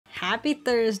Happy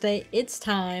Thursday. It's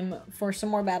time for some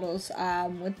more battles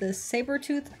with the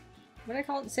Sabertooth, what do I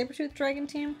call it? Sabertooth Dragon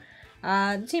team?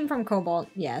 The team from Cobalt.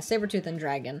 Yeah, Sabertooth and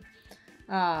Dragon.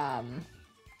 Our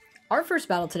first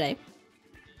battle today.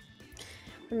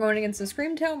 We're going against the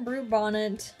Screamtail, Brute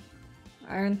Bonnet,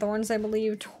 Iron Thorns, I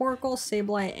believe, Torkoal,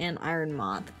 Sableye, and Iron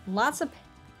Moth. Lots of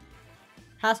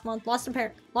past month, lots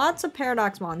of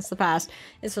Paradox Mons to pass.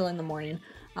 It's early in the morning.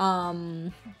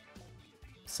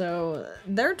 So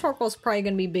their Torkoal's probably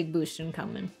gonna be big boosting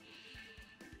coming.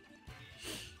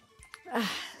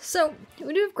 So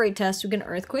we do have Great Test. We can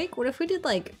Earthquake. What if we did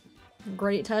like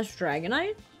Great Test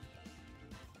Dragonite?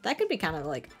 That could be kind of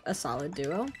like a solid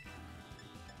duo.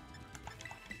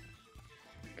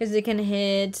 Because it can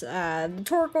hit the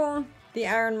Torkoal, the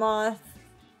Iron Moth.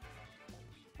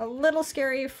 A little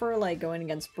scary for like going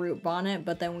against Brute Bonnet,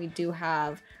 but then we do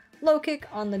have Low Kick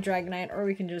on the Dragonite, or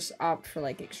we can just opt for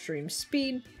like extreme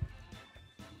speed.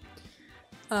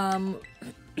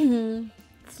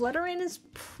 Fluttering is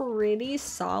pretty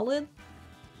solid.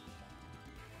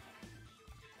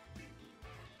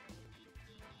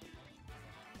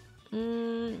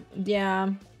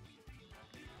 Yeah.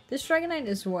 This Dragonite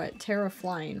is what? Terra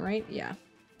Flying, right? Yeah.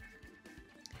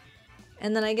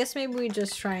 And then I guess maybe we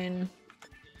just try and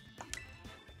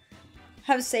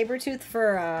have Sabertooth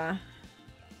for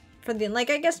the, like,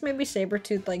 I guess maybe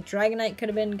Sabertooth, like, Dragonite could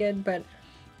have been good, but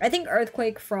I think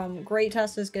Earthquake from Great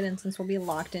Test is good, and since we'll be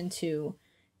locked into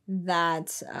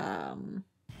that,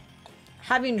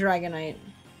 having Dragonite,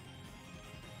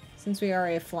 since we are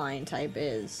a flying type,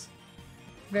 is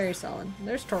very solid.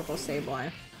 There's Torkoal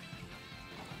Sableye.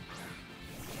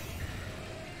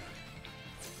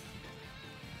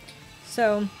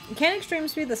 So, you can't extreme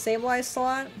speed the Sableye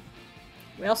slot.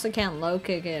 We also can't low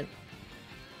kick it.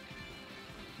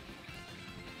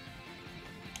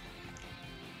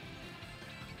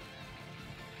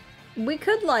 We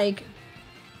could, like,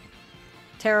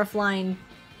 Terra Flying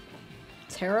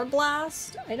Terra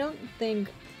Blast? I don't think...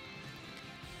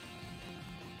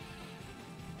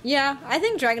 Yeah, I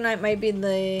think Dragonite might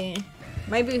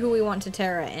be who we want to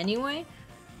Terra anyway.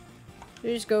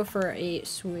 We just go for a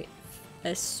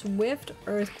Swift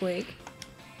Earthquake.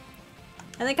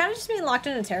 And then kind of just being locked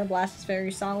into Terra Blast is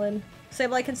very solid.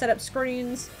 Sableye can set up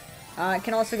screens. It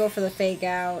can also go for the Fake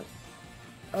Out.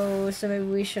 Oh, so maybe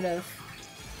we should have...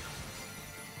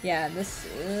 Yeah, this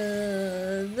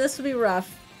would be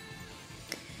rough.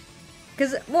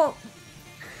 Because, well...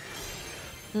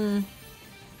 Okay,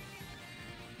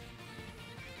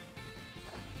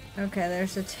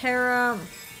 there's a Terra.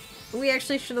 We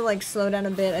actually should have, like, slowed down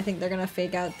a bit. I think they're gonna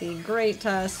Fake Out the Great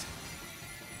Tusk.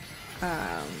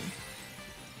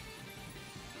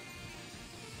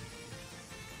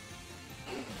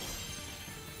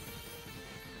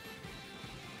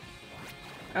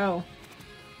 Oh.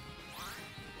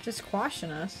 Just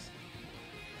quashing us.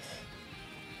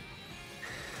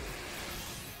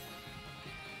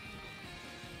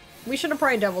 We should have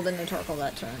probably doubled into Torkoal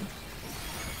that turn.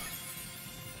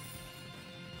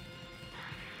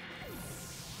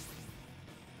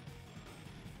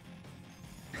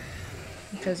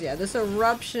 Because, yeah, this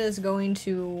Eruption is going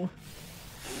to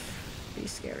be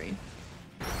scary.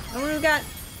 And we've got...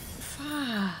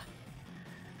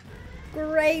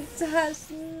 Great Test!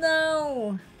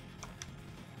 No!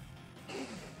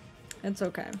 It's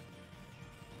okay.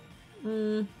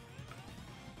 I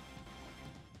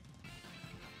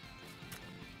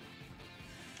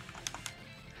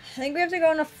think we have to go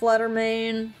into Flutter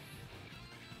Mane.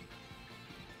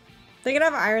 They could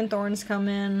have Iron Thorns come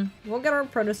in. We'll get our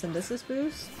Photosynthesis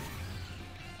boost.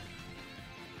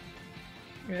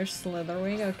 There's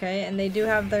Slitherwing, okay. And they do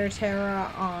have their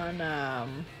Terra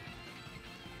on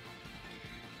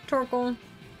Torkoal.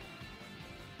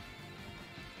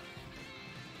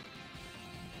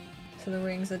 So the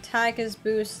Wing's attack is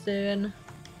boosted.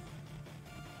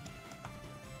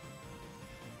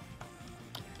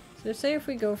 So say if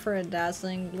we go for a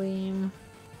Dazzling Gleam.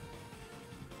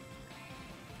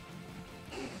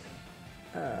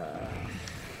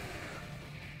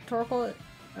 Torkoal,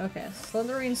 okay,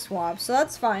 Slithering swap, so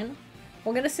that's fine.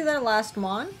 We're gonna see their last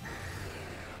Mon.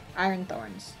 Iron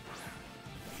Thorns.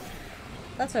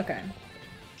 That's okay.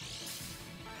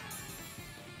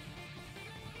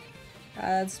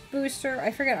 It's booster.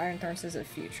 I forget Iron Thorns is a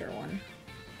future one.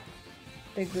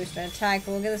 Big boost and attack,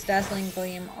 but we'll get this Dazzling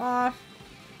Gleam off.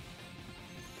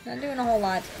 Not doing a whole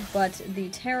lot, but the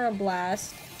Terra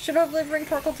Blast should hopefully bring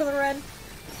Torkoal to the red.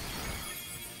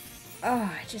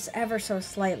 Oh, just ever so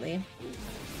slightly.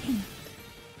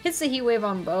 Hits the Heat Wave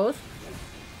on both.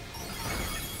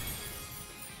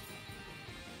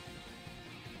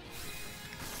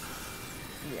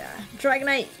 Yeah,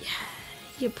 Dragonite,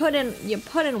 you put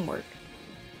in work.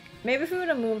 Maybe if we would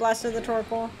have Moonblasted the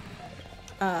Torkoal.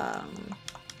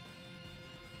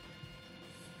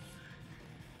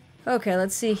 Okay,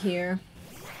 let's see here.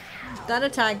 That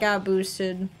attack got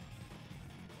boosted.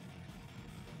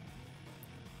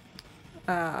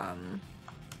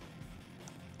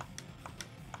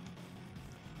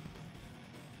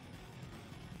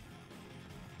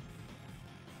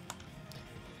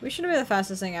 We should be the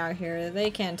fastest thing out here. They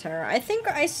can't Terra. I think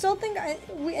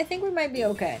we might be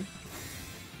okay.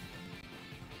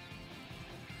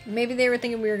 Maybe they were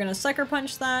thinking we were gonna Sucker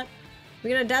Punch that.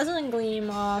 We get a Dazzling Gleam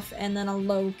off and then a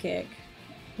low kick.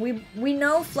 We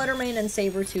know Fluttermane and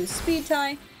Sabertooth speed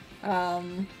tie.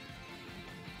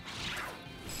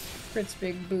 Crit's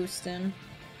big boost in.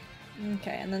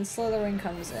 Okay, and then Slitherwing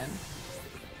comes in.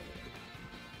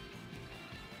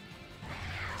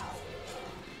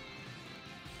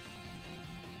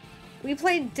 We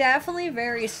played definitely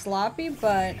very sloppy,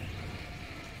 but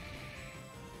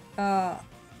I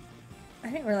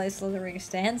didn't realize Slitherwing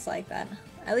stands like that.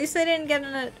 At least they didn't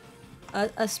get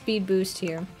a speed boost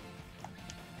here.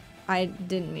 I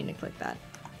didn't mean to click that.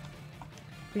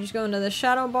 We just go into the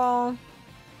Shadow Ball.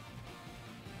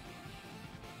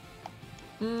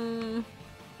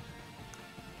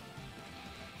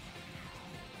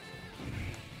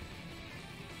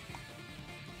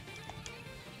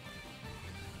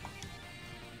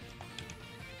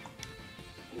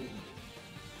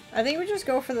 I think we just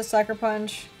go for the Sucker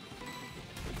Punch.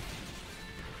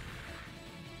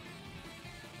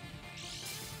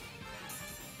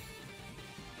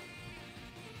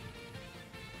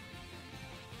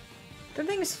 The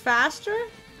thing's faster?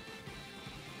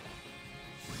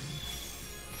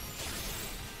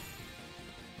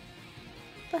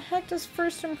 The heck does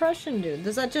First Impression do?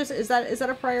 Does that just is that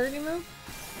a priority move?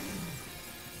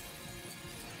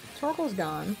 Torkoal's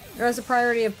gone. Or has a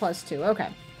priority of +2. Okay.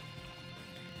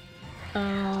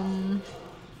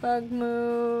 Bug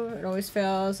move. It always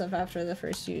fails if after the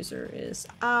first user is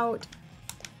out.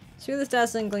 So this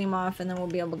Dazzling Gleam off, and then we'll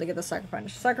be able to get the Sucker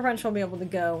Punch. Sucker Punch will be able to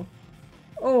go.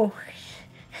 Oh,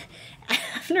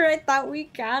 after I thought we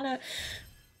kind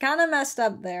of messed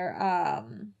up there.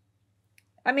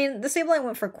 I mean, the Sableye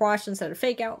went for Quash instead of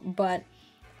Fake Out, but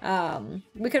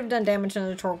we could have done damage on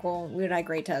the Torkoal. We would have had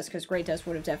Great Test, because Great Test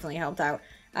would have definitely helped out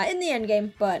in the end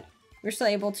game, but we're still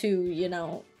able to, you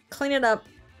know, clean it up.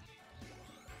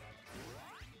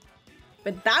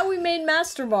 But that we made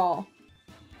Master Ball.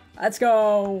 Let's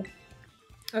go.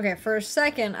 Okay, for a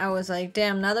second, I was like,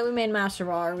 damn, now that we made Master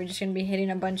Ball, are we just going to be hitting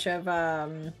a bunch of,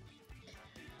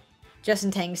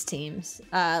 Justin Tang's teams?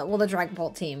 Well, the Dragon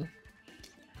Ball team.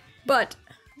 But,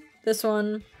 this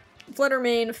one,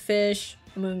 Fluttermane, Fish,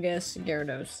 Amoonguss,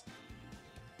 Gyarados.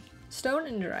 Stone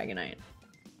and Dragonite.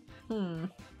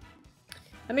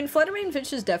 I mean, Fluttermane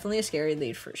Fish is definitely a scary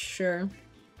lead for sure.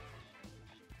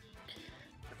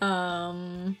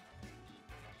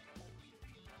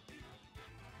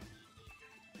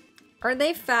 Are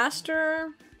they faster?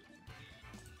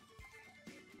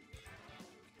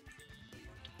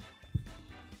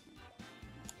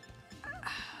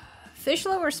 Fish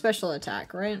lowers special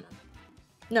attack, right?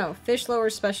 No, Fish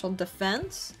lowers special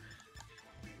defense.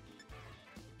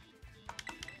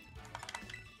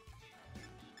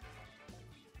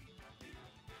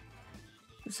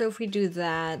 So if we do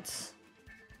that,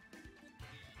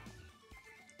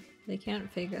 they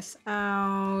can't fake us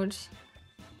out.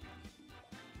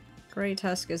 Great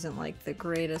Tusk isn't like the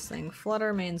greatest thing.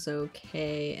 Fluttermane's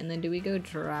okay. And then do we go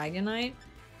Dragonite?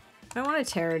 I want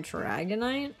to Terra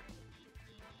Dragonite.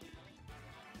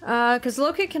 Because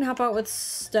Low-Kick can help out with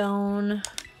Stone.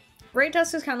 Great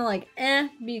Tusk is kind of like eh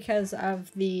because of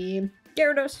the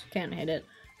Gyarados. Can't hit it.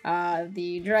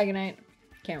 The Dragonite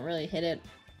can't really hit it.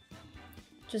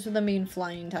 Just with the main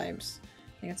flying types.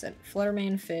 I think that's it.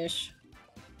 Fluttermane, Fish.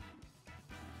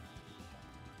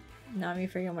 Not me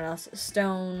forgetting what else.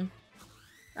 Stone.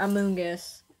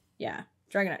 Amoonguss. Yeah.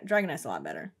 Dragonite's a lot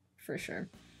better. For sure.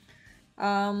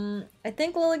 I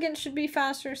think Lilligant should be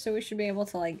faster, so we should be able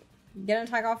to, like, get an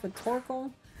attack off with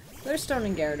Torkoal. They're Stone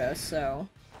and Gyarados, so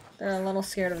they're a little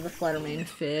scared of the Fluttermane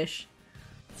Fish.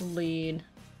 Lead.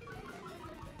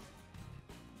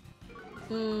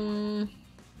 Leave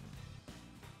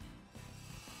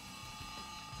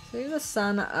the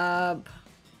sun up.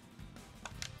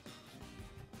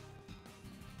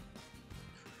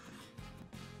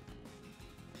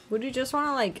 Would you just want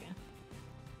to, like,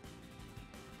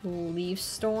 Leaf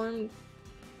Storm?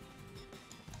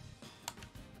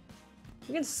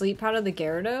 We can Sleep Powder the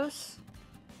Gyarados.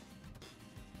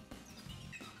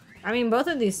 I mean, both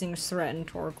of these things threaten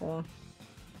Torkoal.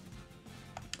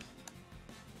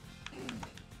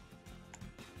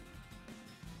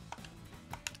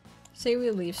 Say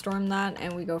we leave storm that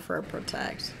and we go for a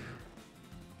protect.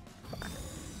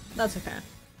 That's okay.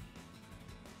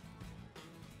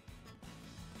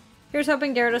 Here's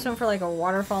hoping Gyarados went for like a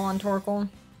waterfall on Torkoal.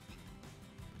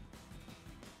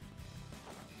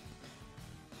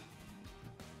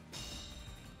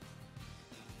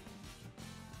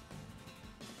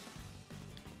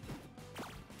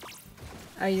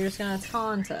 Oh, you're just gonna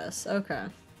taunt us. Okay.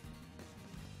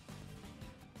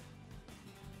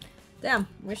 Damn,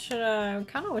 we should,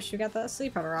 kinda wish we got that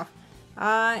sleep powder off.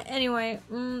 Anyway,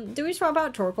 do we swap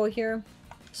out Torkoal here?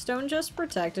 Stone just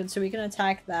protected, so we can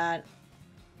attack that.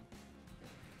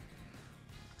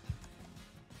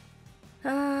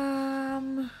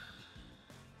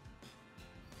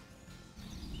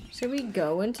 Should we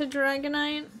go into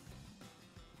Dragonite?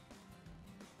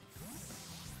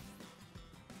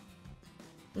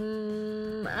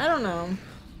 I don't know.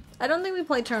 I don't think we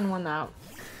play turn 1 out.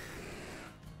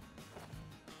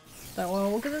 So,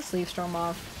 well, we'll get the Sleep Storm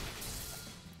off.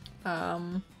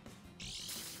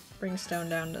 Bring Stone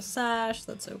down to Sash,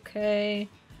 that's okay.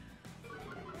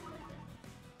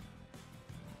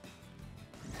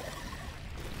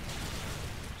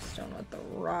 Stone with the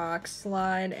Rock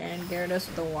Slide, and Gyarados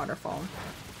with the Waterfall.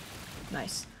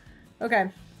 Nice. Okay.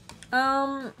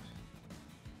 I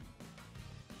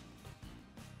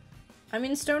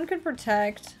mean, Stone could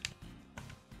protect.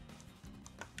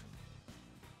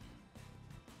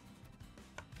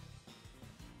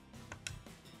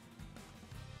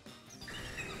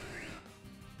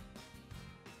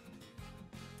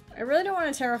 I really don't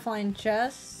want to Terraflying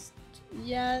just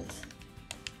yet.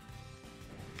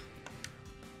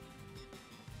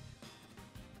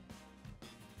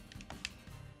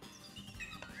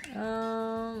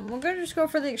 We're gonna just go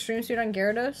for the Extreme Speed on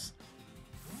Gyarados.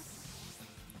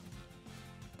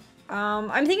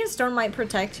 I'm thinking Stone might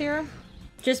protect here,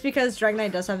 just because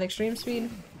Dragonite does have Extreme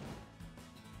Speed.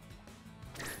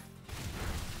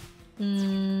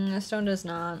 Stone does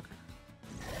not.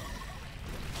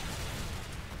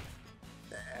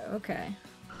 Okay.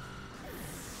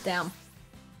 Damn.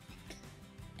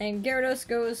 And Gyarados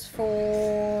goes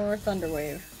for Thunder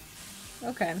Wave.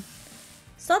 Okay.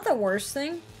 It's not the worst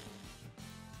thing.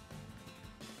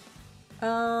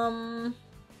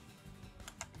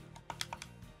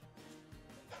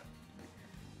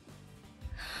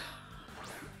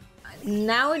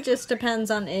 Now it just depends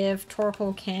on if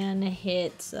Torkoal can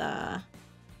hit, yeah,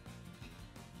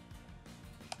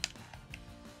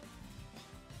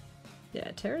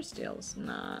 Terra Steel's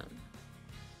not.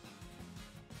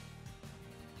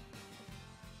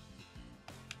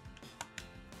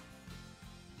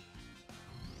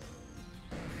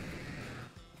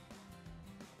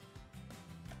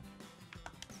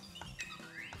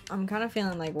 I'm kind of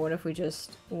feeling like, what if we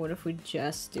just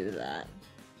do that?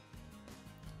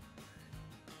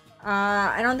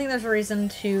 I don't think there's a reason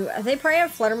to. They probably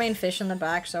have Fluttermane Fish in the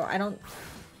back, so I don't.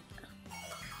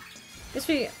 Guess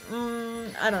we.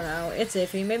 I don't know. It's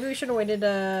iffy. Maybe we should have waited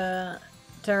to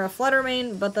Terra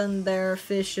Fluttermane, but then their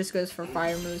Fish just goes for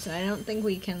fire moves, and I don't think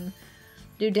we can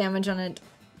do damage on it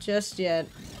just yet.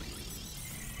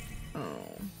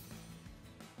 Oh.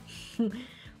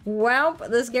 Well,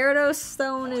 this Gyarados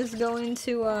Stone is going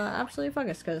to absolutely fuck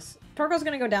us, because Torkoal's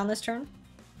gonna go down this turn.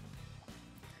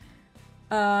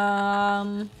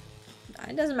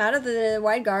 It doesn't matter the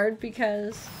Wide Guard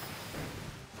because...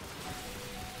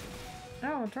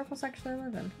 Oh, Torkoal's actually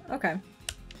living. Okay.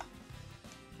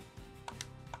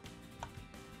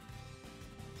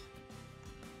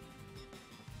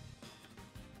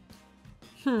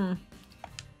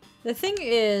 The thing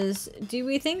is, do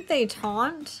we think they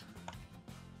taunt?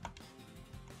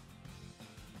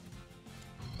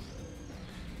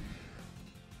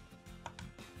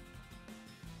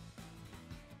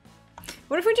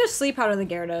 What if we just sleep out of the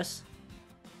Gyarados?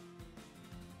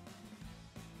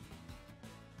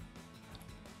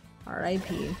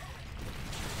 R.I.P.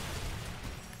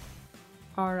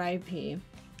 R.I.P.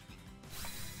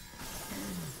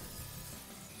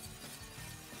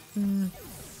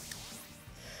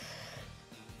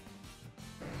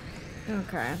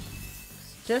 Okay.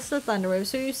 Just the Thunder Wave.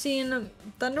 So you've seen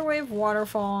Thunder Wave,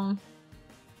 Waterfall.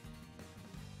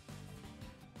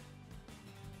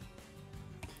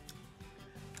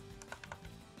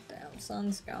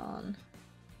 Sun's gone.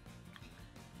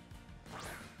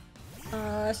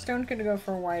 Stone could go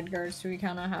for Wide Guard, so we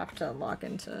kind of have to lock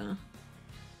into...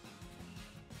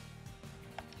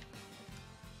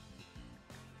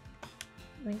 I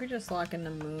think we just lock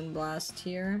into Moonblast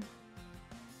here.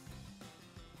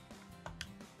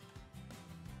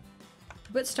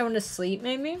 Put Stone to sleep,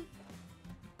 maybe?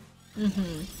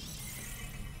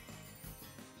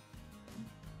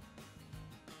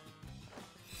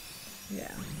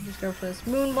 Just go for this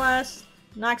Moonblast.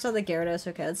 Knocks out the Gyarados.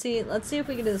 Okay, let's see if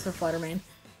we can do this with Fluttermane.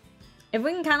 If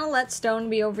we can kind of let Stone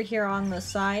be over here on the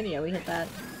side. Yeah, we hit that.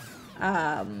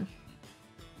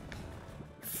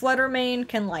 Fluttermane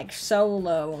can, like,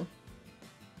 solo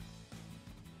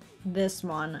this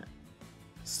one.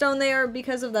 Stone there,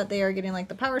 because of that, they are getting, like,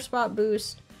 the Power Spot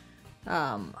boost.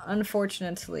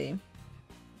 Unfortunately.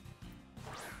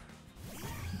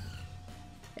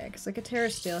 Yeah, because, like, a Terra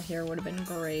Steel here would have been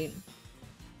great.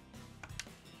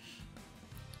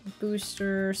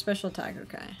 Booster, special attack,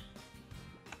 okay.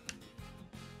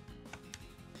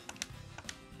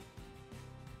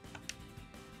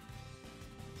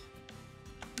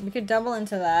 We could double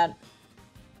into that.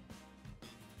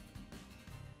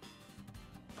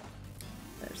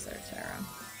 There's their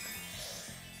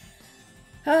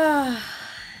Terra.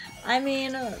 I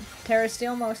mean, Terra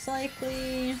Steel most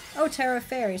likely. Oh, Terra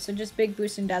Fairy, so just big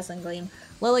boost in Dazzling Gleam.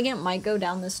 Lilligant might go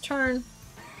down this turn.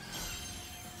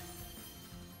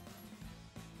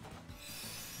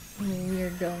 We're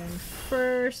going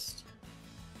first.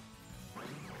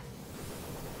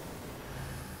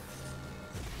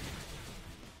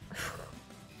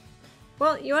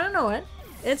 Well, you wanna know what?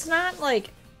 It's not,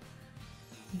 like,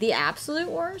 the absolute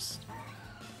worst.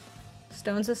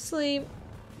 Stone's asleep.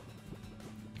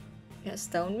 Yeah,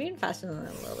 Stone being faster than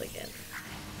Lilligant.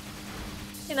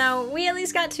 You know, we at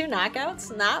least got 2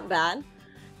 knockouts. Not bad.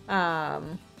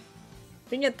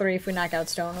 We can get 3 if we knock out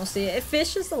Stone. We'll see. If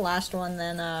Fish is the last one,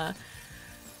 then,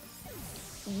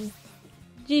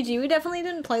 GG. We definitely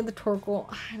didn't play the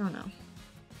Torkoal. I don't know.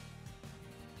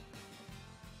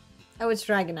 Oh, it's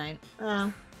Dragonite.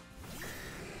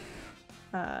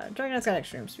 Dragonite's got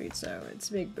extreme speed, so it's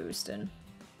big boosted.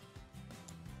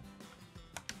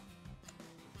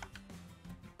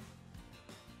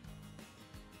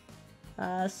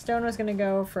 Stone was gonna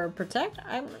go for Protect.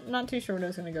 I'm not too sure what it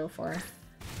was gonna go for.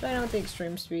 But I know with the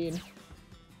extreme speed.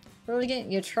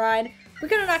 Lilligant, you tried. We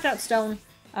could have knocked out Stone.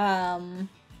 Yeah,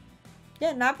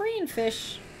 not bringing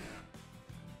Fish.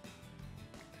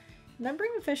 Not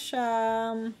bringing Fish,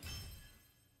 I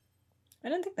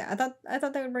didn't think that. I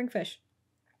thought they would bring Fish.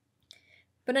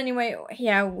 But anyway,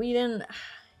 yeah, we didn't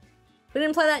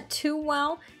play that too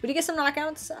well. We did get some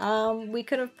knockouts. We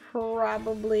could have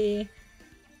probably,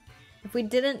 if we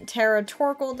didn't Terra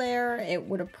Torkoal there, it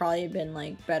would have probably been,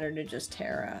 like, better to just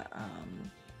Terra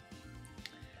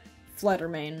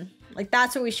Fluttermane. Like,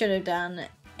 that's what we should have done.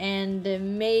 And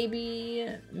maybe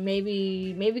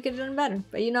we could have done better.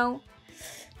 But, you know,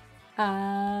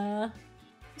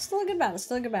 still a good battle.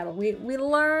 Still a good battle. We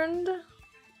learned.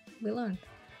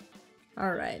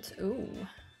 Alright. Ooh.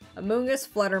 Amoonguss,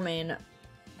 Fluttermane,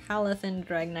 Palithin,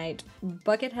 Dragonite,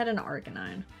 Buckethead, and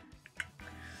Arcanine.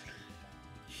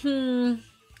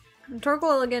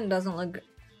 Torkoal again doesn't look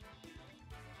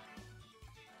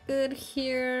good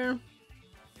here.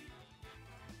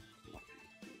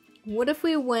 What if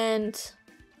we went...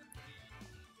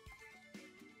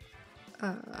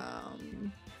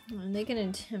 they can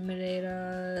intimidate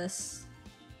us.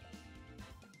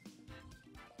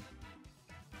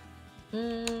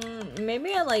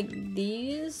 Maybe I like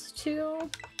these two.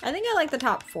 I think I like the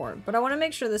top 4, but I want to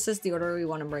make sure this is the order we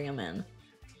want to bring them in.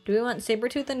 Do we want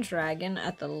Sabretooth and Dragon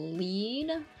at the lead?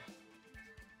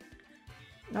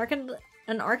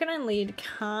 An Arcanine lead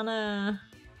kinda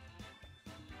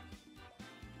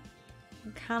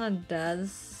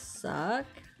does suck.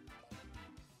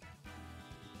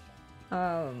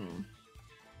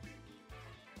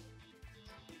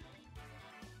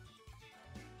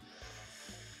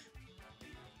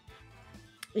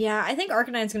 Yeah, I think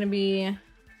Arcanine's gonna be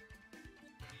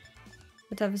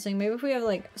the toughest thing. Maybe if we have,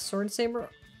 like, Sword Saber.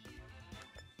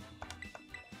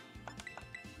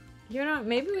 You know,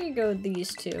 maybe we go with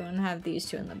these two and have these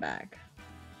two in the back.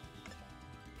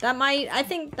 I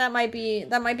think that might be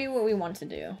what we want to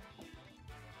do.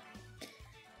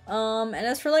 And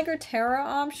as for, like, our Terra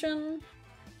option,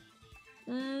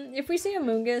 if we see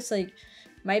Amoonguss, like,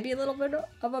 might be a little bit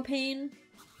of a pain.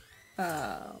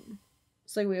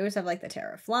 So we always have, like, the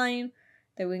Terra Flying,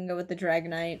 then we can go with the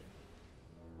Dragonite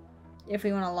if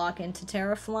we want to lock into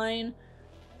Terra Flying.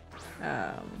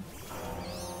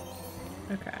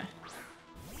 Okay.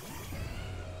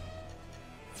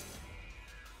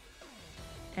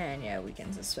 And yeah,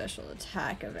 weakens the special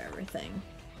attack of everything.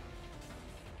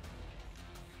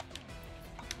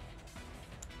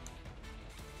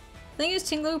 Thing is,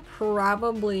 Tinglu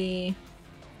probably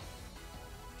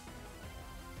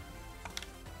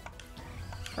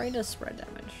does spread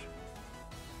damage.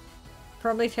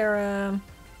 Probably Terra.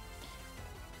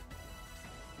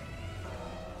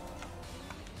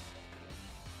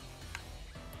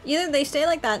 Either they stay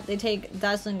like that, they take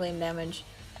Dazzling Gleam damage,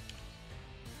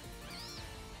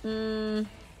 We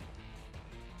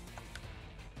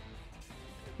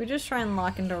just try and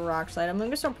lock into Rock Slide. I'm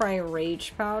gonna still probably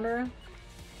Rage Powder.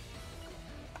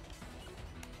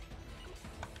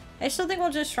 I still think we'll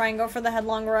just try and go for the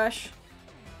Headlong Rush.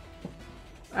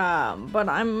 But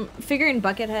I'm figuring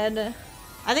Buckethead.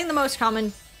 I think the most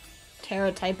common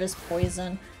Terra type is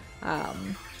Poison.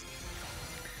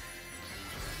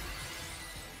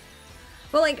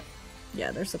 But like,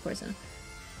 yeah, there's the Poison.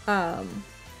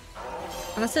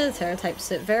 Honestly, the Terra types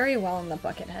sit very well in the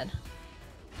Buckethead.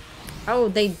 Oh,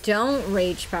 they don't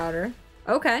Rage Powder.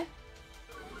 Okay.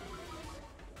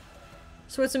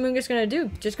 So what's Amoonguss gonna do?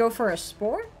 Just go for a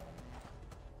Spore?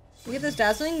 We get this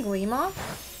Dazzling Gleam off?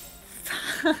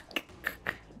 Fuck.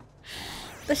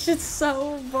 This shit's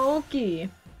so bulky.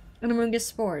 And Amoonguss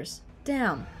Spores.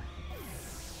 Damn.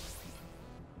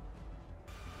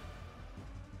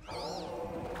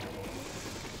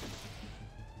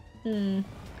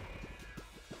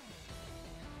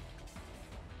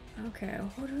 Okay,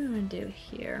 what do we want to do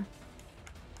here?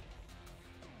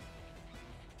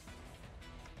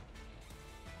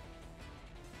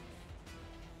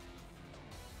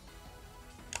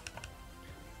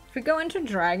 If we go into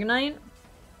Dragonite,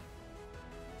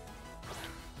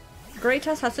 Great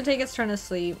Tusk has to take its turn to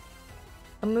sleep.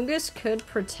 Amoonguss could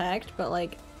protect, but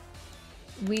like,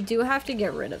 we do have to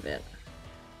get rid of it.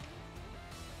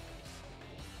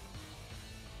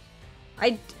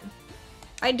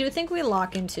 I do think we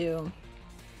lock into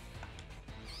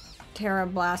Terra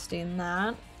Blasting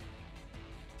that.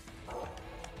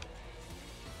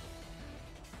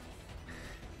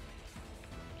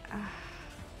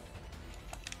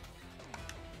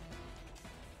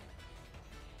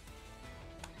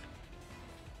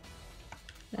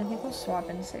 I think we'll swap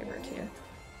in Sabertooth.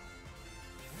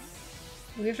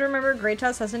 We have to remember Great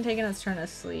Tusk hasn't taken its turn to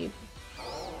sleep.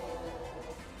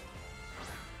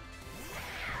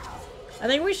 I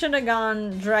think we should have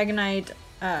gone Dragonite,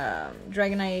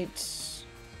 Dragonite,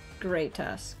 Great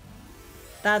Tusk.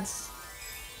 That's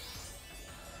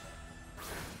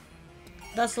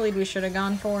the lead we should have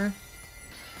gone for.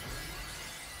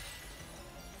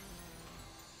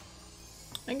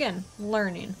 Again,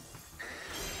 learning.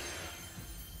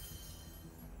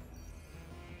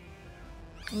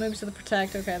 Moves to the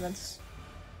Protect, okay, that's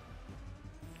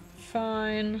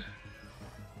fine.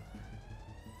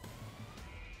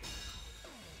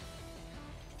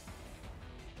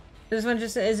 This one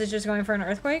just, is it just going for an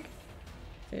Earthquake?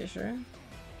 Fissure.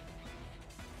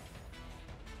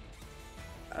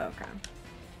 Okay.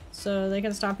 So they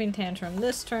can stop being Tantrum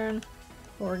this turn.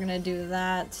 We're gonna do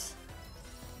that.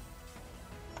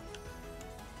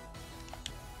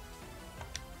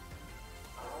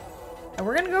 And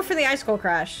we're gonna go for the Ice Cold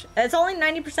Crash. It's only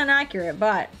 90% accurate,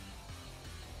 but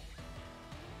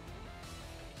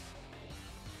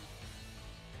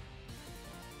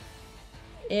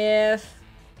if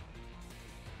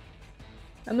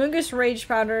Amoonguss Rage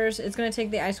Powders, it's gonna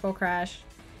take the Ice Cold Crash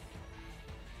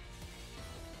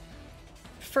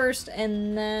first,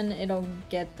 and then it'll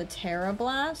get the Terra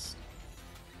Blast.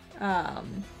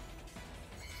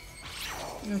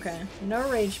 Okay, no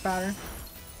Rage Powder.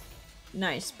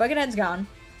 Nice. Buckethead's gone.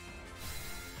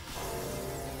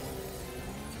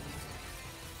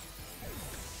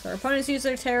 So our opponents use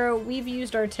their Terra, we've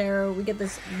used our Terra, we get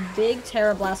this big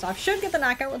Terra Blast off. Should get the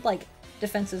knockout with, like,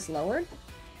 defenses lowered.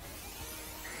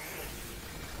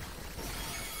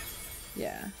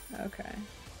 Yeah, okay.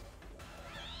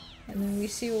 And then we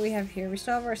see what we have here. We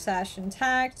still have our Sash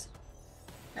intact.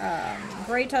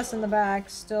 Great Tusk in the back,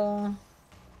 still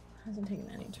hasn't taken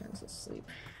any turns of sleep.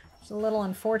 It's a little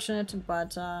unfortunate,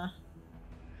 but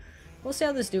we'll see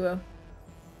how this duo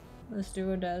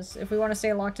does. If we want to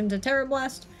stay locked into Terra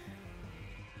Blast,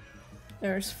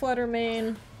 there's Flutter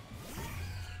Mane.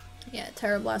 Yeah,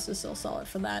 Terra Blast is still solid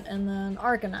for that. And then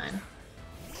Arcanine.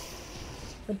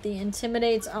 With the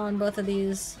Intimidates on both of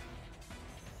these,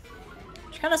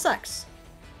 which kind of sucks.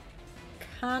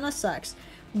 Kind of sucks.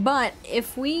 But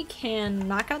if we can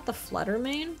knock out the Flutter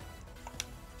Mane,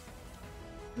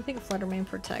 I think Flutter Mane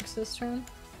protects this turn.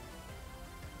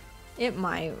 It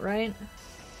might, right?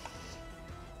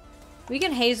 We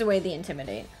can haze away the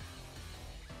Intimidate.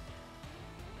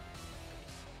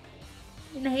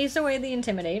 We can haze away the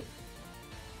Intimidate.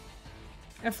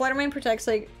 And Flutter Mane protects,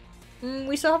 like,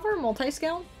 we still have our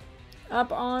multi-scale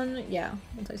up on, yeah,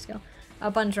 multi-scale,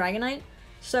 up on Dragonite.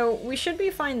 So we should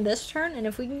be fine this turn, and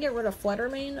if we can get rid of Flutter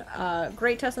Mane,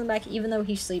 Great Tusk in the back, even though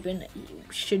he's sleeping,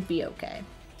 should be okay.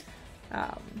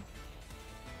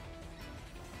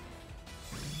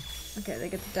 Okay, they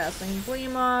get the Dazzling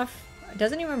Gleam off. It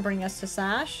doesn't even bring us to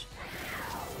Sash.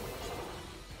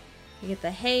 You get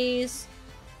the Haze.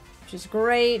 which is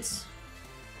great.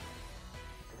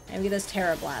 And we get this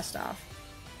Terra Blast off.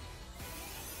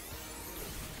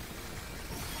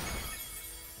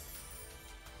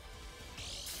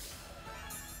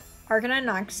 Arcanine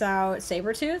knocks out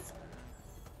Sabretooth.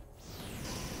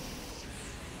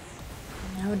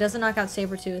 No, it doesn't knock out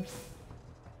Sabretooth.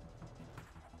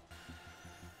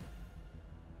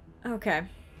 Okay.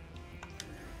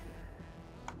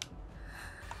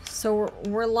 So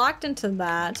we're locked into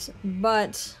that,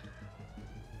 but...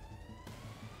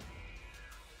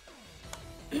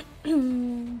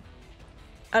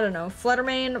 I don't know.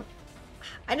 Fluttermane...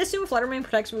 I'd assume Fluttermane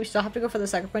protects, but we still have to go for the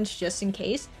Sucker Punch just in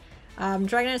case.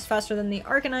 Dragonite is faster than the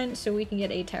Arcanine, so we can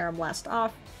get a Terra Blast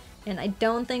off. And I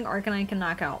don't think Arcanine can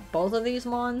knock out both of these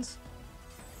Mons.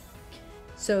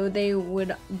 So they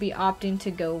would be opting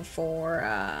to go for,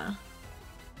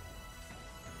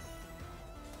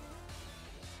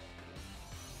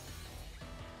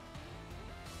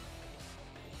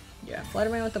 yeah,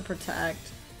 Fluttermane with the Protect.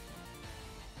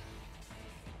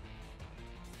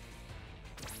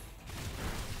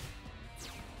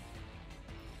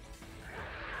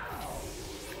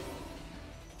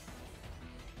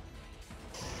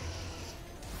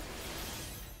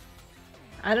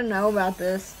 I don't know about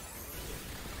this.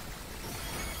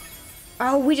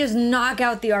 Oh, we just knock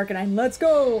out the Arcanine. Let's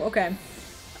go! Okay.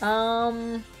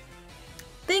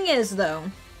 Thing is, though.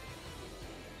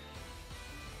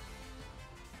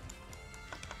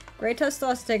 Great Tusk still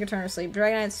has to take a turn of sleep.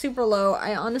 Dragonite's super low.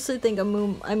 I honestly think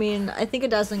I think a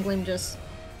Dazzling Gleam just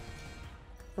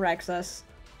wrecks us.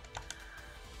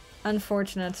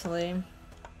 Unfortunately.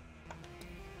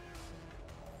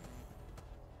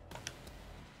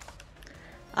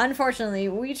 Unfortunately,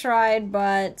 we tried,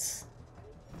 but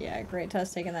yeah, Great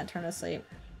Tusk taking that turn of sleep.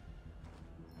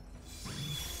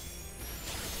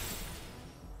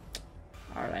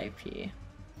 R.I.P.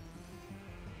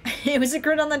 It was a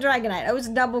crit on the Dragonite. It was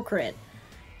a double crit.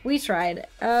 We tried.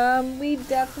 We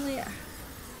definitely...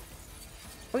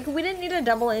 We didn't need to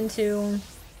double into...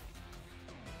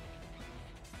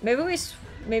 Maybe if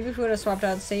we would have swapped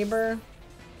out Saber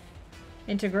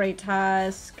into Great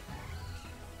Tusk.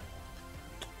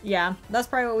 Yeah, that's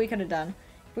probably what we could have done.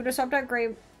 If we would have swapped out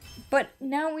Great... But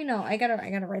now we know. I gotta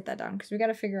write that down, because we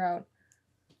gotta figure out...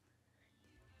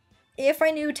 If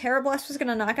I knew Terra Blast was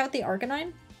gonna knock out the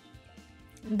Arcanine,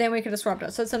 then we could have swapped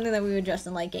out. So it's something that we would adjust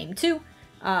in, like, game 2.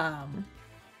 That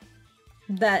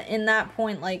in that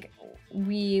point, like,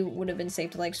 we would have been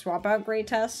safe to, like, swap out Great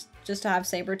Tusk just to have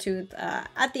Sabretooth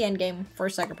at the end game for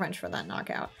Sucker Punch for that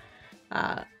knockout.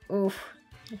 Oof,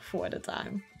 what a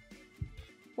time.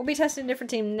 We'll be testing a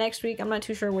different team next week. I'm not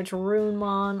too sure which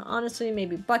Runemon. Honestly,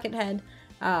 maybe Buckethead.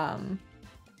 I'm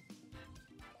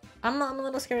a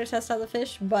little scared to test out the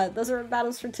fish, but those are our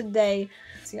battles for today.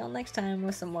 See y'all next time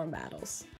with some more battles.